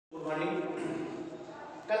Morning.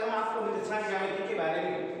 कल हम आपको वितरण ज्यामिति के बारे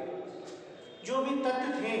में जो भी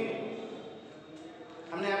तथ्य थे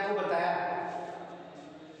हमने आपको बताया,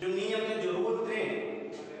 जो नियम थे, जो रूल थे,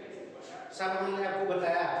 सब हमने आपको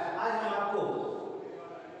बताया। आज हम आपको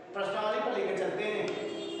प्रश्नावली पर लेकर चलते हैं।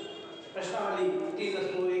 प्रश्नावली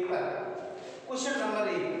 3.1 पर क्वेश्चन नंबर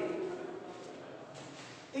 1।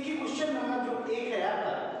 देखिए क्वेश्चन नंबर जो 1 है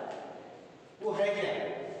आपका, वो है क्या?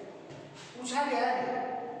 पूछा गया है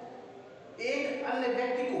एक अन्य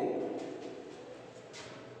व्यक्ति को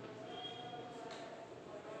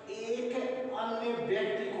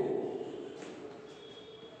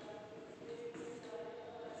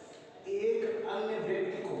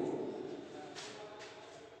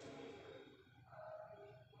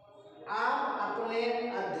आप अपने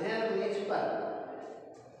अध्ययन मेज पर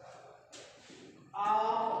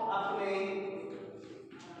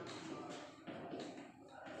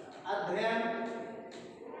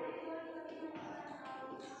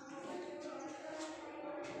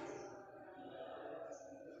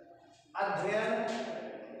अध्ययन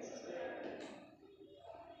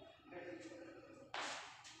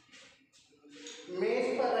मेज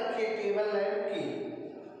पर रखे टेबल लैंप की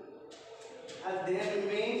अध्ययन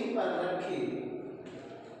मेज पर रखे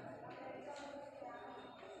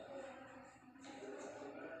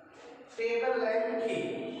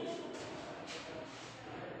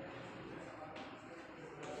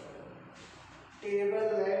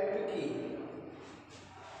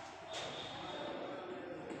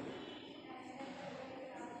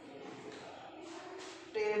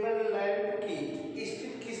टेबल लैंप की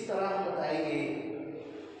स्थिति किस तरह हम बताएंगे?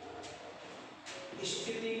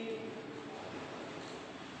 स्थिति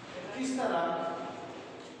किस तरह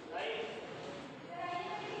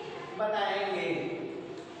बताएंगे?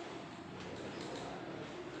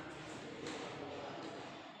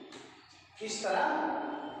 किस तरह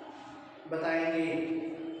बताएंगे?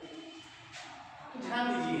 तो ध्यान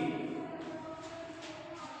दीजिए,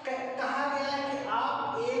 कहा गया है कि आप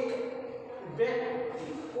एक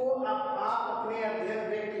व्यक्ति को आप अपने अध्ययन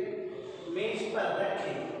व्यक्ति मेज पर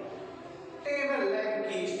रखे टेबल लैंप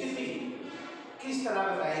की स्थिति किस तरह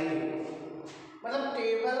बताएंगे? मतलब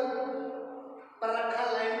टेबल पर रखा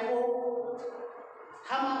लैंप को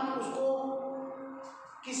हम उसको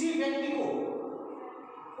किसी व्यक्ति को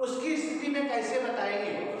उसकी स्थिति में कैसे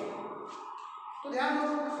बताएंगे? तो ध्यान दो,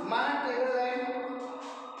 माना टेबल लैंप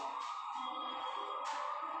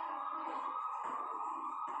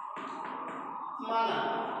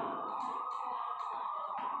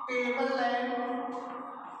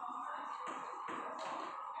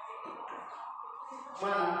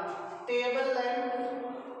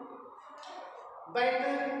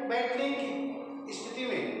बैठने की स्थिति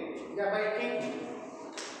में या बैठने की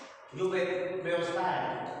जो व्यवस्था है,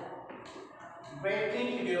 बैठने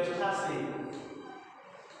की व्यवस्था से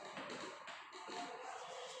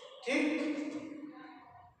ठीक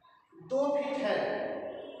 2 फीट है।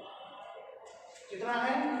 कितना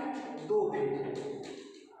है? 2 फीट।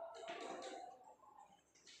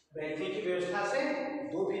 बैठने की व्यवस्था से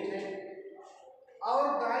 2 फीट है और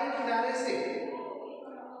दाएं किनारे से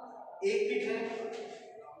 1 फीट है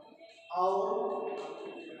और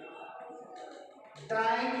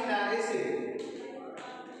दाएं किनारे से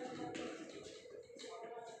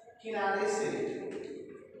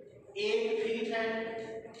 1 फीट है।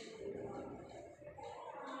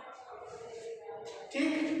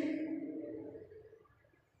 ठीक,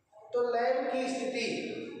 तो लैंप की स्थिति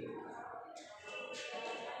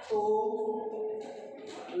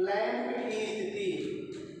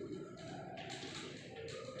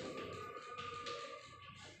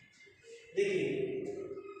देखिए,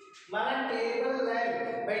 माना टेबल लैंप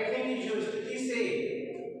बैठने की जो स्थिति से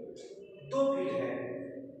 2 फीट है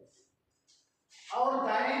और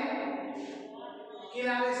दाएं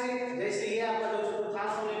किनारे से, जैसे ये आपका जो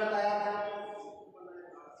चतुर्थांश हमने बताया था,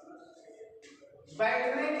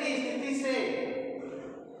 बैठने की स्थिति से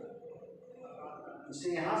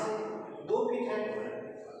यहां से 2 फीट है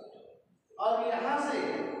और यहां से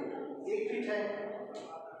 1 फीट है।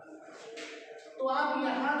 तो आप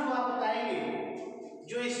यहां जो आप बताएंगे,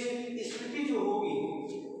 जो स्थिति जो होगी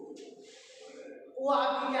वो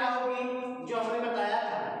आपकी क्या होगी? जो हमने बताया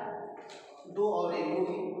था 2 और 1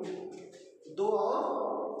 होगी, 2 और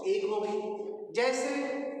 1 होगी। जैसे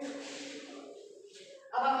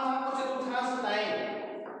अब हम आपको चतुर्थांश बताएंगे,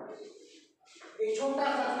 एक छोटा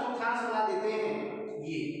सा चतुर्थांश बना देते हैं।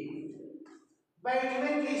 ये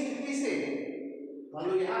बैठने की स्थिति से मान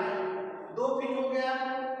लो यहाँ है 2 फीट हो गया,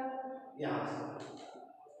 यहाँ से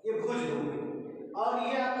ये भुज हो गई और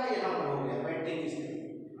ये आपका यहाँ पर हो गया बैठने की स्थिति,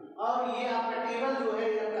 और ये आपका टेबल जो है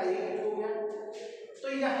आपका 1 फीट हो गया। तो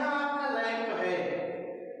यहाँ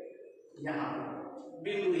यहाँ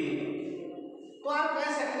बिंदु ए। तो आप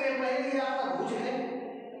कह सकते हैं पहले ये आपका भुज है,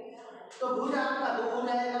 तो भुज आपका 2 हो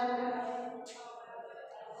जाएगा।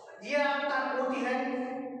 ये आपका कोटि है,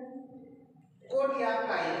 कोटि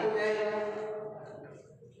आपका 1 हो जाएगा।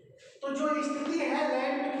 तो जो स्थिति है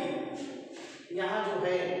लैंप की यहाँ जो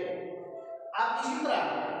है, आप इसी तरह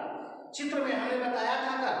चित्र में हमने बताया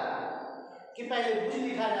था कि पहले भुज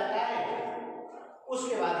लिखा जाता है,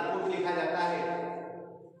 उसके बाद कोटि लिखा जाता है।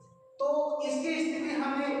 तो इसकी स्थिति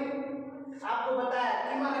हमने आपको बताया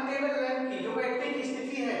कि माना टेबल लैंप की जो बैठने की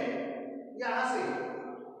स्थिति है, यहाँ से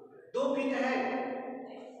 2 फीट है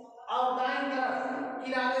और दाईं तरफ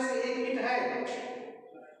किनारे से 1 फीट है,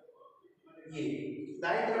 ये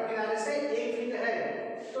दाईं तरफ किनारे से 1 फीट है।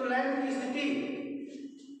 तो लैंप की स्थिति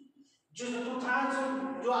जो चतुर्थांश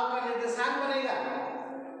जो आपका निर्देशांक बनेगा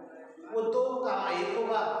वो 2,1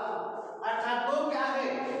 होगा। अर्थात 2 क्या है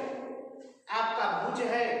आपका भुज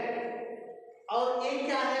है और 1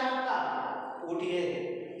 क्या है आपका कोटि है।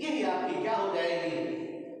 यही आपकी क्या हो जाएगी,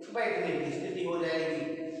 बैठने की स्थिति हो जाएगी।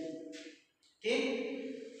 ठीक,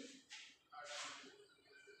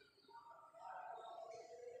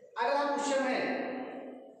 अगला क्वेश्चन है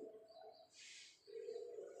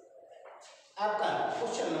आपका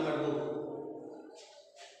क्वेश्चन नंबर 2।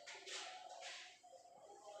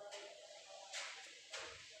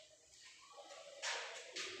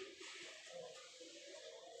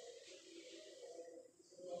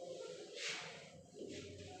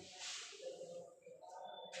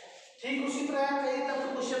 ठीक उसी तरह कई तब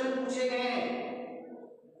क्वेश्चन में पूछे गए हैं।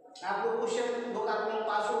 आप लोग क्वेश्चन 2 का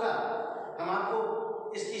पास होगा, हम आपको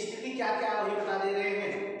इसकी स्थिति क्या क्या वही बता दे रहे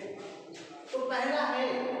हैं। तो पहला है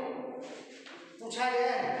पूछा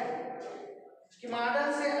गया है कि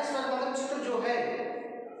मॉडल से स्पष्ट मतलब चित्र जो है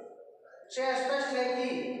से स्पष्ट है कि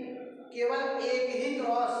केवल एक ही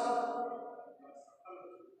क्रॉस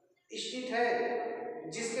स्थित है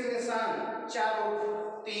जिसके निशान 4 और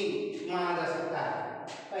 3 माना जा सकता है।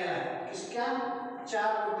 पहला किसका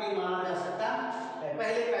 4 और 3 माना जा सकता है,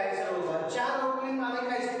 पहले का आंसर होगा 4 और 3 माने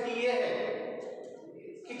का स्थिति ये है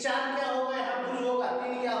कि 4 क्या होगा यहाँ भुज होगा,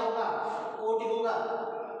 3 क्या होगा कोटि होगा।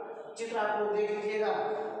 चित्र आप लोग देख लीजिएगा।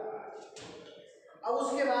 अब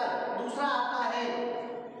उसके बाद दूसरा आता है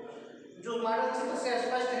जो मॉडल चित्र से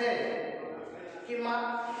स्पष्ट है कि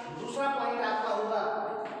दूसरा पॉइंट आपका होगा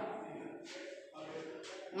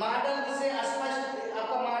मॉडल से स्पष्ट,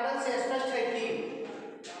 आपका मॉडल से स्पष्ट है कि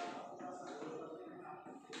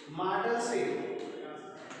मॉडल से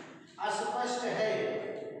स्पष्ट है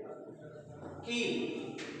कि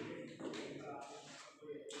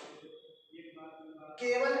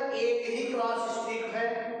केवल एक ही क्रॉस स्ट्रिप है,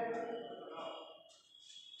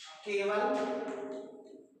 केवल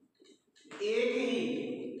एक ही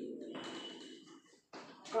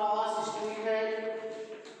क्रॉस स्ट्रिप है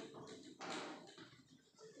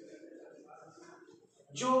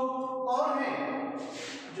जो कौन है,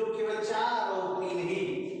 जो केवल 4 और 3 ही,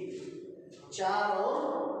 4 और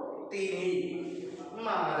 3 ही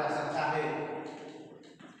माना जा सकता है।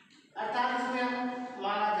 अर्थात इसमें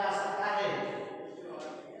माना जा सकता है।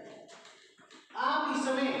 आप इस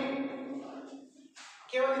समय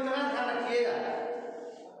केवल इतना ध्यान रखिएगा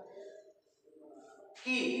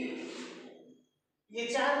कि ये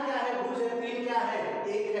 4 क्या है भुज है, 3 क्या है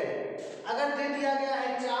 1 है। अगर दे दिया गया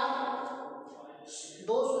है 4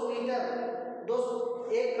 200 मीटर,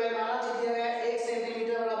 1 पैमाना दे दिया गया है 1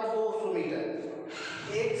 सेंटीमीटर बराबर 200 मीटर,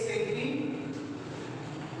 1 सेंटीमीटर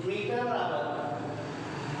बराबर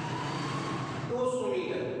 200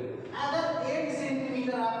 मीटर। अगर 1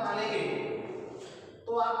 सेंटीमीटर आप मानेंगे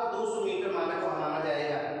तो आपका 200 मीटर माना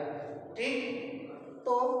जाएगा। ठीक,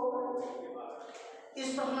 तो इस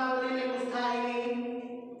प्रश्नावली में कुछ था ही नहीं,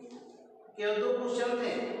 केवल 2 क्वेश्चन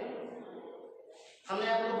थे, हमने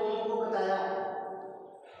आपको दोनों को बताया।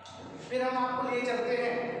 फिर हम आपको ले चलते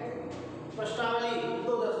हैं प्रश्नावली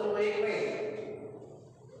 2.1 में।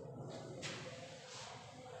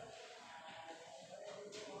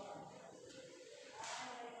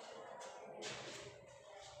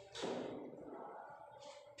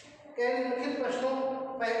 निम्नलिखित प्रश्नों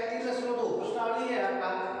 3.2 प्रश्नावली है आपका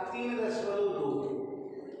 3.2।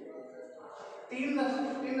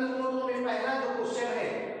 3.2 में पहला जो क्वेश्चन है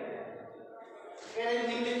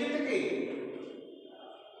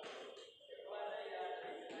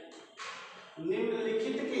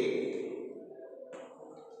निम्नलिखित के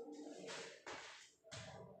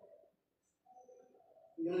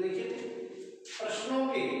प्रश्नों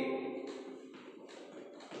के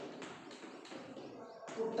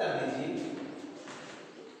उत्तर दीजिए।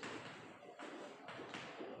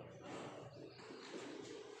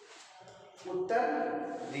 उत्तर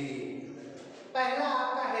दीजिए। पहला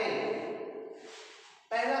आपका है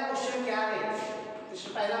पहला क्वेश्चन क्या है,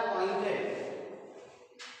 इसमें पहला पॉइंट है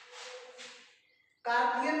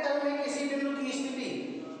कार्तीय तल में किसी बिंदु की स्थिति,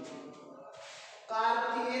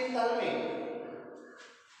 कार्तीय तल में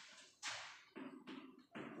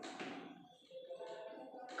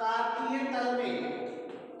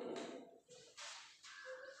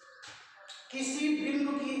किसी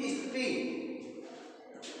बिंदु की स्थिति,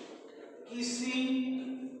 किसी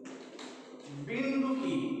बिंदु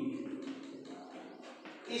की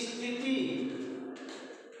स्थिति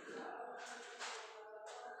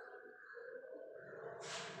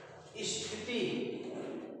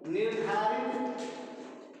निर्धारित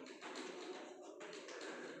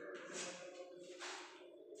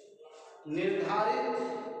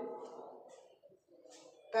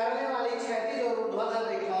करने वाली क्षैतिज और ऊर्ध्वाधर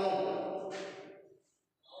रेखाओं,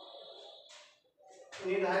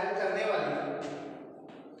 निर्धारित करने वाली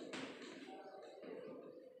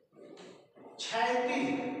क्षैतिज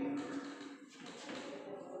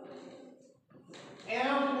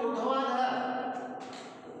एवं ऊर्ध्वाधर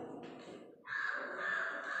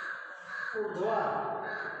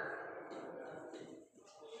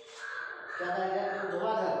क्या है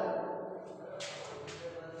ऊर्ध्वाधर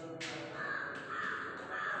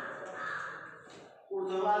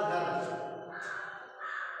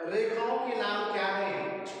रेखाओं के नाम क्या है,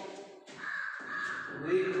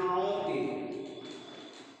 रेखाओं के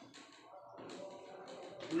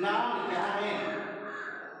नाम क्या है।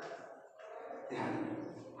 ध्यान,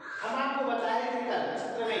 हम आपको बताए थे कल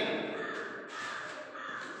चित्र में,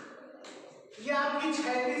 यह आपकी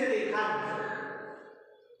क्षैतिज रेखा है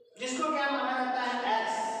जिसको क्या माना जाता है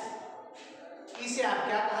एक्स, इसे आप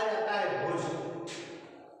क्या कहा जाता है भुज,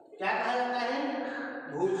 क्या कहा जाता है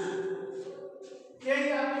भुज। यही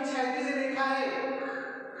आपकी क्षैतिज रेखा है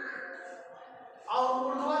और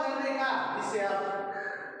ऊर्ध्वाधर रेखा जिसे आप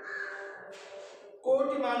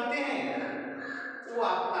कोटि मानते हैं वो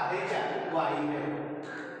आपका है क्या वाई है,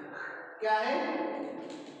 क्या है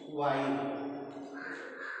वाई।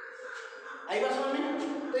 आई बात समझ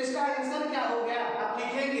में? तो इसका आंसर क्या हो गया, आप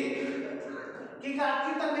लिखेंगे कि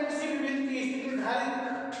कार्तीय तल में किसी भी बिंदु की स्थिति निर्धारित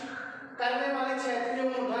करने वाले क्षैतिज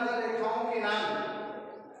एवं ऊर्ध्वाधर रेखाओं के नाम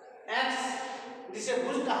एक्स जिसे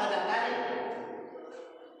भुज कहा जाता है,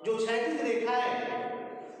 जो क्षैतिज रेखा है,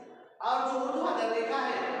 और जो ऊर्ध्वाधर रेखा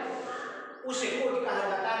है उसे कोटि कहा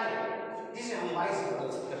जाता है जिसे हम वाई से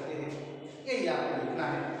प्रदर्शित करते हैं। यही आपको लिखना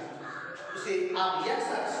है, उसे आप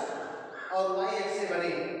एक्स अक्ष और वाई अक्ष से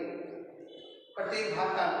बने प्रत्येक भाग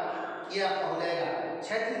का ये आपका हो जाएगा।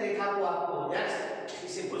 क्षैतिज रेखा को आपको एक्स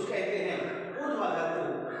इसे भुज कहते हैं, ऊर्ध्वाधर को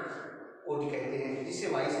कोटि कहते हैं जिसे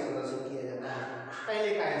वाई से प्रदर्शित किया जाता है।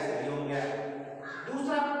 पहले का आंसर ये हो गया।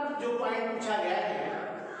 दूसरा जो पॉइंट पूछा गया है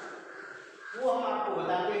वो हम आपको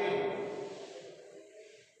बताते हैं।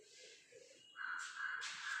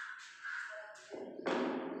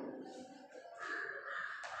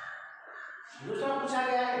 दूसरा पूछा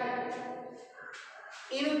गया है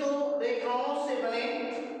इन दो रेखाओं से बने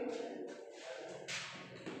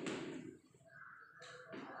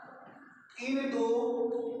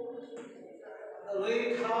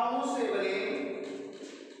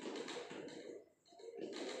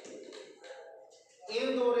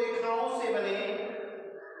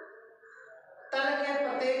तल के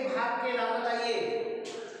प्रत्येक भाग के नाम बताइए।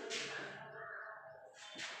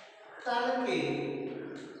 तल के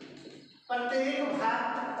प्रत्येक भाग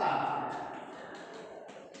का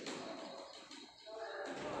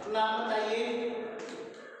नाम बताइए।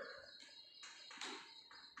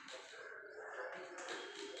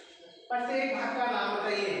 प्रत्येक भाग का नाम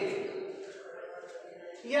बताइए।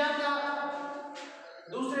 यह आपका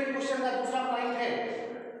दूसरे क्वेश्चन का दूसरा पॉइंट है।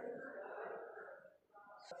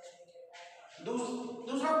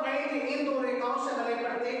 दूसरा पॉइंट, इन दो रेखाओं से बने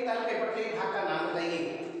प्रत्येक तल के प्रत्येक भाग का नाम बताइए।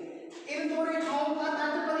 इन दो रेखाओं का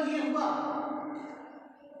तात्पर्य ये हुआ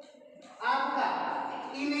आपका,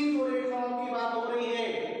 इन दो रेखाओं की बात हो रही है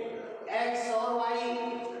एक्स और वाई।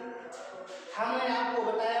 हमने आपको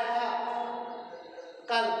बताया था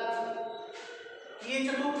कल ये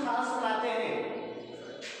चतुर्थांश बनाते हैं,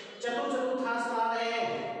 चतुर्थांश बना रहे हैं।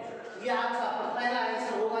 ये आपका पहला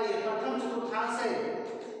आंसर होगा, ये प्रथम चतुर्थांश है,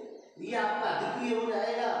 ये आपका द्वितीय हो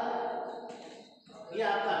जाएगा, ये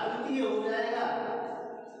आपका तृतीय हो जाएगा,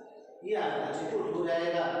 ये आपका चतुर्थ हो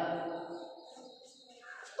जाएगा।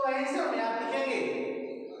 तो आंसर में आप लिखेंगे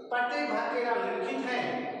प्रत्येक भाग के नाम निम्नलिखित हैं।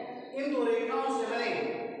 इन दो रेखाओं से बने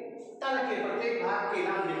तल के प्रत्येक भाग के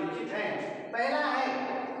नाम निम्नलिखित हैं। पहला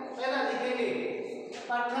लिखेंगे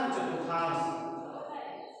प्रथम चतुर्थांश,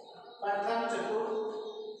 प्रथम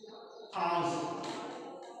चतुर्थांश।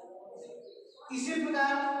 इसी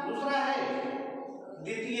प्रकार दूसरा है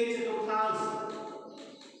द्वितीय चतुर्थांश,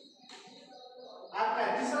 आपका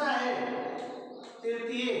तीसरा है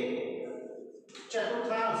तृतीय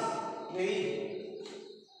चतुर्थांश, यही,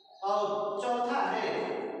 और चौथा है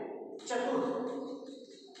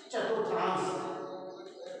चतुर्थांश।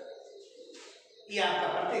 ये आपका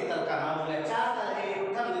प्रत्येक तल का नाम हो गया। 4 तल है,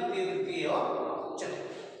 प्रथम, द्वितीय, तृतीय और चतुर्थ।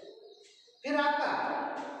 फिर आपका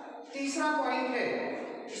तीसरा पॉइंट है,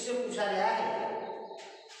 इससे पूछा गया है,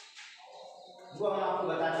 वो हम आपको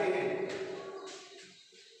बताते हैं।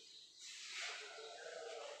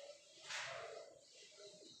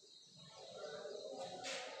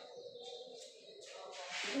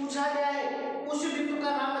 पूछा गया है उस बिंदु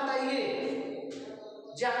का नाम बताइए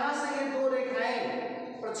जहां से ये दो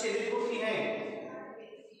रेखाएं प्रच्छेदित होती हैं।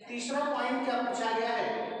 तीसरा पॉइंट क्या पूछा गया है,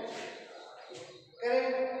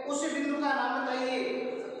 उस बिंदु का नाम बताइए,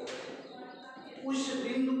 उस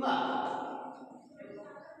बिंदु का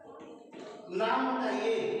नाम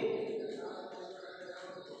बताइए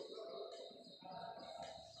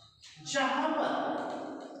जहां पर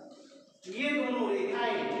ये दोनों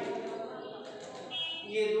रेखाएं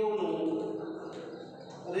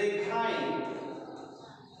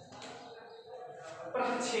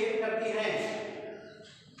प्रतिच्छेद करती हैं।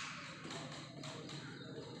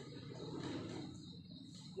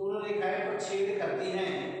 दोनों रेखाएं प्रतिच्छेद करती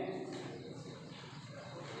हैं।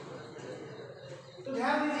 तो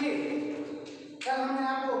ध्यान दीजिए, कल हमने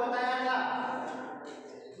आपको बताया था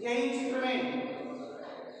यही चित्र में,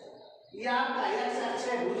 ये आपका एक्स अक्ष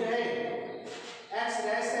है, भुज है, एक्स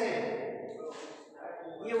डैश है,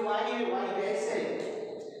 ये वाई है, वाई डैश है।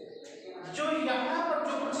 जो यहां पर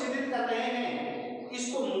जो प्रच्छेदित कर रहे हैं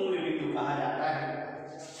इसको मूल बिंदु कहा जाता है।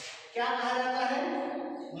 क्या कहा जाता है?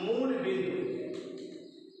 मूल बिंदु,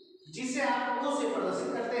 जिसे आप O से प्रदर्शित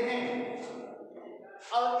करते हैं,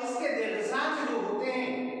 और इसके निर्देशांक जो होते हैं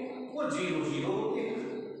वो 0 0 होते हैं।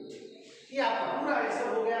 ये आपका पूरा आंसर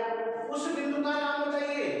हो गया। उस बिंदु का नाम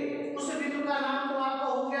बताइए, उस बिंदु का नाम तो आपका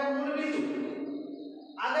हो गया मूल बिंदु।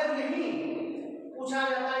 अगर यही पूछा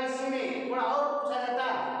जाता, इसी में थोड़ा और पूछा जाता,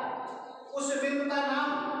 उस बिंदु का नाम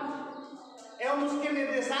एवं उसके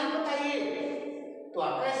निर्देशांक बताइए, तो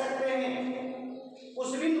आप कह सकते हैं उस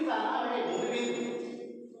बिंदु का नाम है मूल बिंदु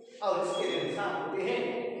और इसके निर्देशांक होते हैं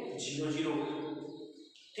 0 0।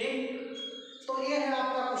 ठीक, तो ये है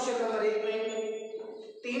आपका क्वेश्चन नंबर 1 में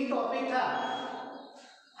 3 टॉपिक था,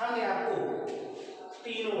 हमने आपको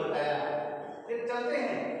तीनों बताया। फिर चलते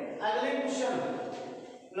हैं अगले क्वेश्चन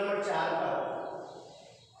नंबर 4 पर।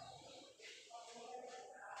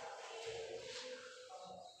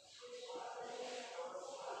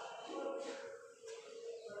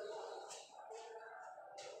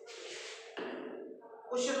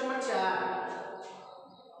 क्वेश्चन नंबर 4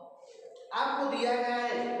 आपको दिया गया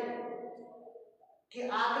है कि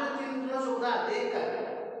आकृति 14 देकर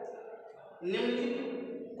निम्नलिखित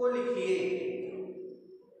को लिखिए,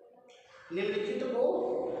 निम्नलिखित को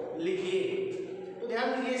लिखिए। तो ध्यान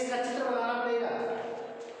दीजिए, इसका चित्र बनाना पड़ेगा,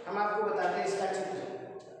 हम आपको बताते हैं इसका चित्र।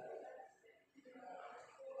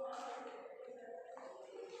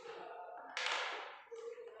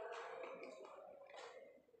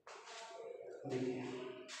 देखिए,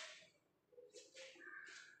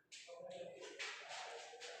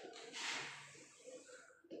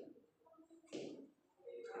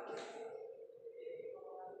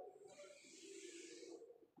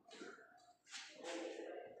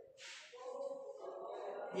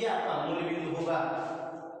 ये आपका मूल बिंदु होगा,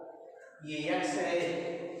 ये x है,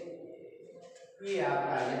 ये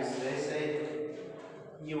आपका x डैश है,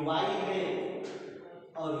 ये y है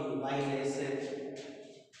और ये y डैश है।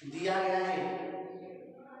 दिया गया है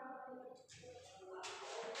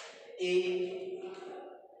 1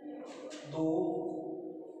 2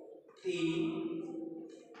 3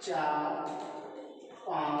 4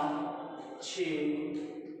 5 6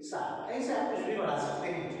 7, ऐसे आप कुछ भी बढ़ा सकते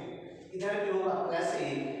हैं। इधर भी होगा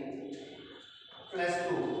 +1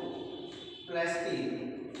 +2 +3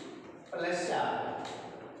 +4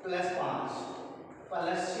 +5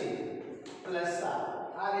 +6 +7,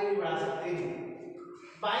 आगे भी बढ़ा सकते हैं।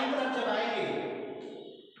 बाईं तरफ जब आएंगे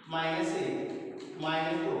 -1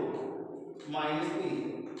 -2 -3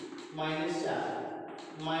 -4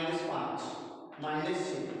 -5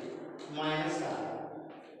 -6 -7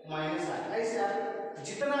 -8, ऐसे आप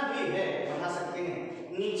जितना भी है बढ़ा सकते हैं।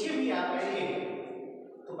 नीचे भी आप आएंगे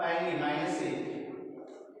तो पाएंगे -1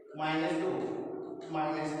 -2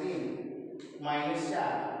 -3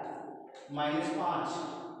 -4 -5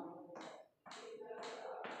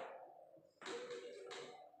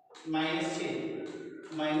 -6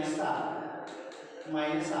 -7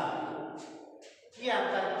 -8, ये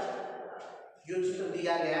आपका जो चित्र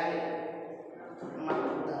दिया गया है हम आपको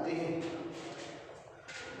बताते हैं।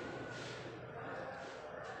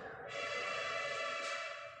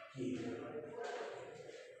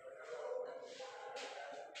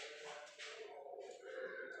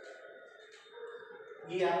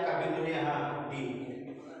 ये आपका बिंदु है यहाँ डी।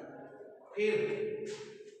 फिर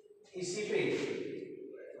इसी पे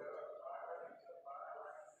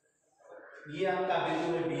ये आपका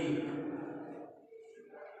बिंदु है बी।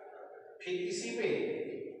 फिर इसी पे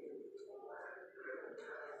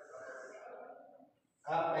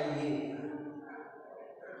आपका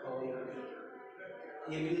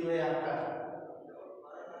ये बिंदु है आपका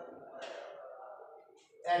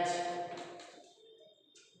एच।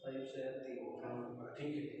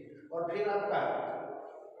 ठीक है। और फिर आपका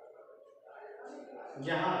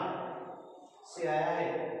यहां से आया है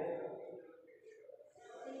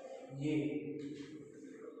ये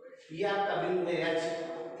आपका बिंदु है एच,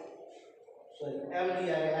 सॉरी एम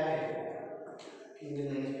दिया गया है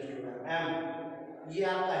एम। ये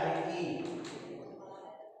आपका है ई,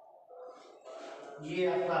 ये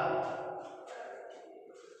आपका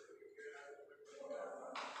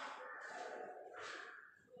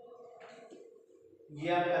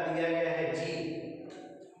दिया गया है जी,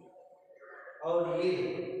 और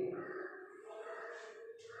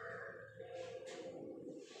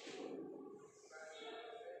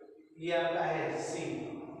ये आपका है सी।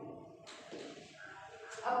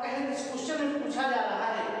 अब कहें इस क्वेश्चन में पूछा जा रहा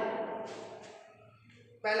है,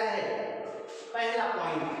 पहला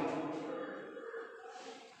पॉइंट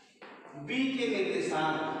बी के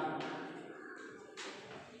निर्देशांक,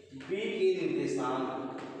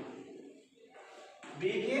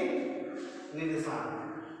 बी के निर्देशांक।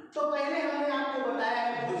 तो पहले हमने आपको बताया है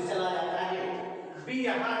भुज चला जाता है, बी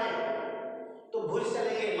यहाँ है तो भुज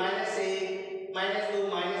चलेंगे -1, -2,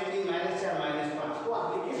 -3, -4, -5। तो आप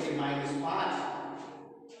लिखेंगे -5।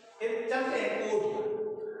 फिर चलते हैं कोट,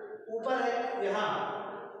 ऊपर है यहाँ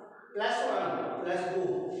 +1 +2,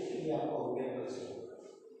 ये आपका हो गया +2।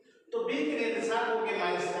 तो बी के निर्देशांक हो गए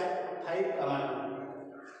 -5 का मान।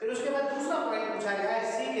 फिर उसके बाद दूसरा पॉइंट पूछा गया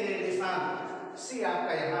है सी के निर्देशांक। सी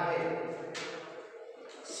आपका यहाँ है,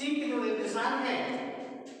 सी के जो निर्देशांक है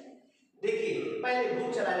देखिए, पहले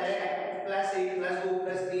भुज चला जाएगा +1 +2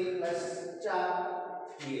 +3 +4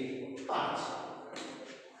 ये 5।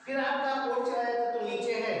 फिर आपका कोड चला जाता तो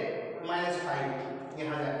नीचे है -5,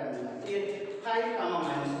 यहाँ जाकर ये 5 का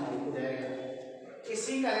 -5 हो जाएगा।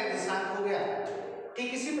 इसी का निर्देशांक हो गया। ठीक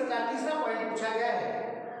इसी प्रकार तीसरा पॉइंट पूछा गया है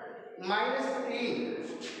 -3।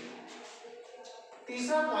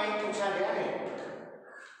 तीसरा पॉइंट पूछा गया है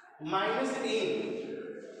 -3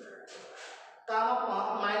 का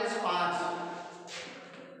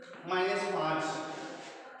 -5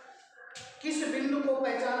 किस बिंदु को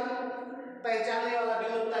पहचानने वाला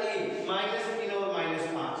बिंदु बताइए? -3 और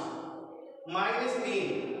 -5, -3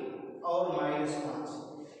 और -5।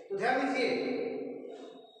 तो ध्यान दीजिए,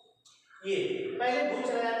 ये पहले भुज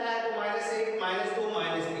चला जाता है तो -1 -2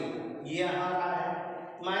 -3, ये यहाँ रहा है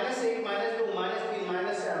 -1 -2 -3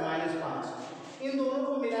 -4 -5। इन दोनों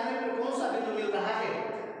को मिलाने पर कौन सा बिंदु मिल रहा है?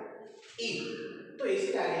 ई। तो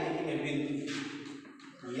इसके आगे लिखेंगे बिंदु,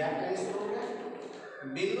 या कैंसिल हो गया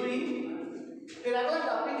बिंदु ई। फिर अगला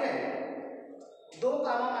टॉपिक है 2,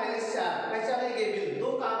 -4, पहचानेंगे बिंदु 2,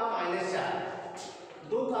 -4,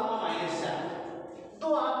 2, -4। तो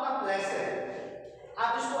आपका प्लस है,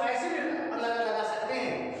 आप इसको ऐसे भी लगा सकते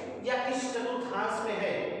हैं, या इस चतुर्थांश में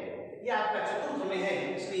है या आपका चतुर्थ में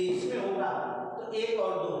है, इसलिए इसमें होगा तो 1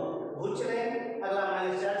 और 2 भुज चले, अगला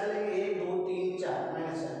 -4 चलेंगे, 1 2 3 4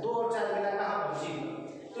 -4, 2 और 4 मिला कहाँ पर? जी।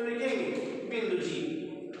 तो लिखेंगे बिंदु जी,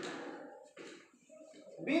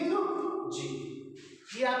 बिंदु जी,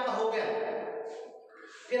 ये आपका हो गया।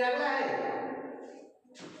 फिर अगला है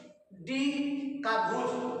डी का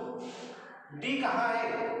भुज। डी कहाँ है?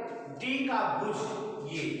 डी का भुज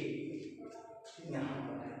ये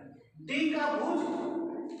डी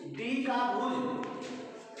का भुज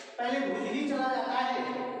पहले भुज ही चला जाता है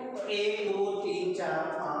तो 1 2 3 4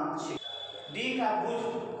 5 6। डी का भुज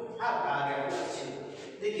आपका आ गया 6।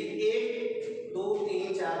 देखिए 1 2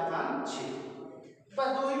 3 4 5 6, बस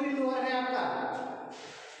 2 ही बिंदु है आपका।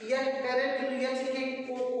 यह डायरेक्ट बिंदु एच के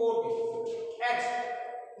कोट एच,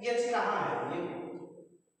 एच कहाँ है?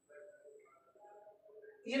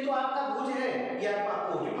 ये तो आपका भुज है, ये आपका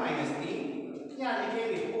कोट -3, यहाँ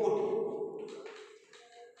लिखेंगे कोट,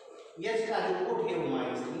 एच का जो कोट है वो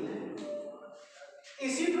 -3 है।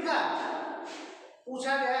 इसी प्रकार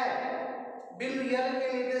पूछा गया है बिंदु यल के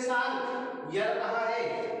निर्देशांक। यल कहाँ है?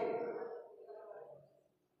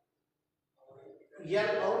 यल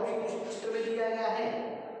और भी कुछ चित्र में दिया गया है।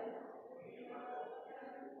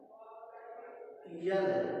 यल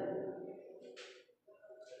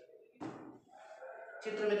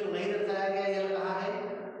चित्र में तो नहीं बताया गया यल कहाँ है।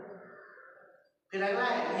 फिर अगला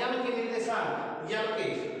है यम के निर्देशांक। यम के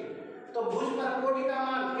तो भुज पर कोटि का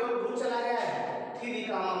मान केवल भुज चला गया है, 3,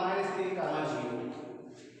 -3, 0।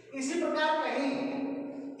 इसी प्रकार कहीं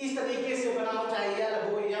इस तरीके से बना हो, चाहे यल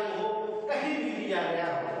हो, यम हो, कहीं भी दिया गया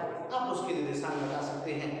हो, आप उसके निर्देशांक बता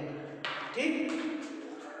सकते हैं। ठीक,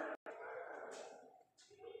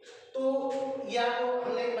 तो यह आपको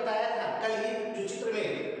हमने बताया था कल ही जो चित्र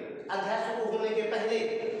में अध्याय शुरू होने के पहले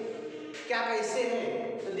क्या कैसे है।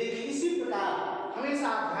 तो देखिए इसी प्रकार हमेशा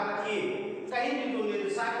आप ध्यान रखिए, कहीं भी जो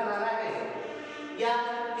निर्देशांक बनाना है या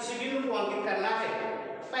किसी बिंदु को अंकित करना है,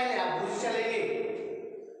 पहले आप भुज चलेंगे,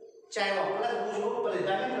 चाहे वह प्लस भुज हो, पहले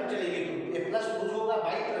दाहिनी तरफ चलेंगे तो ये प्लस भुज होगा,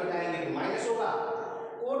 बाईं तरफ जाएंगे तो माइनस होगा,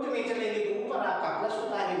 कोट में चलेंगे तो ऊपर आपका प्लस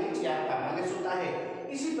होता है, नीचे आपका माइनस होता है।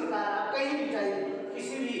 इसी प्रकार आप कहीं भी चाहे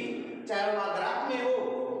किसी भी, चाहे वह ग्राफ में हो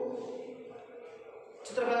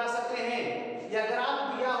चित्र बना सकते हैं या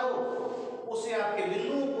ग्राफ दिया हो उसे आपके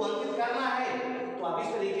बिंदुओं को अंकित करना है तो आप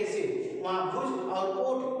इस तरीके से वहां भुज और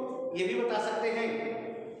कोट ये भी बता सकते हैं।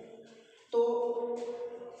 तो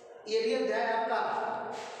ये भी अध्याय आपका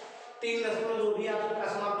 3.2 भी आपका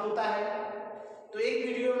समाप्त होता है। तो एक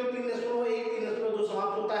वीडियो में 3.1, 3.2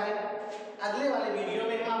 समाप्त होता है। अगले वाले वीडियो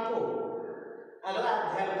में हम आपको अगला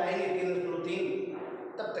अध्याय बताएंगे 3.3।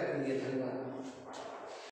 तब तक के लिए धन्यवाद।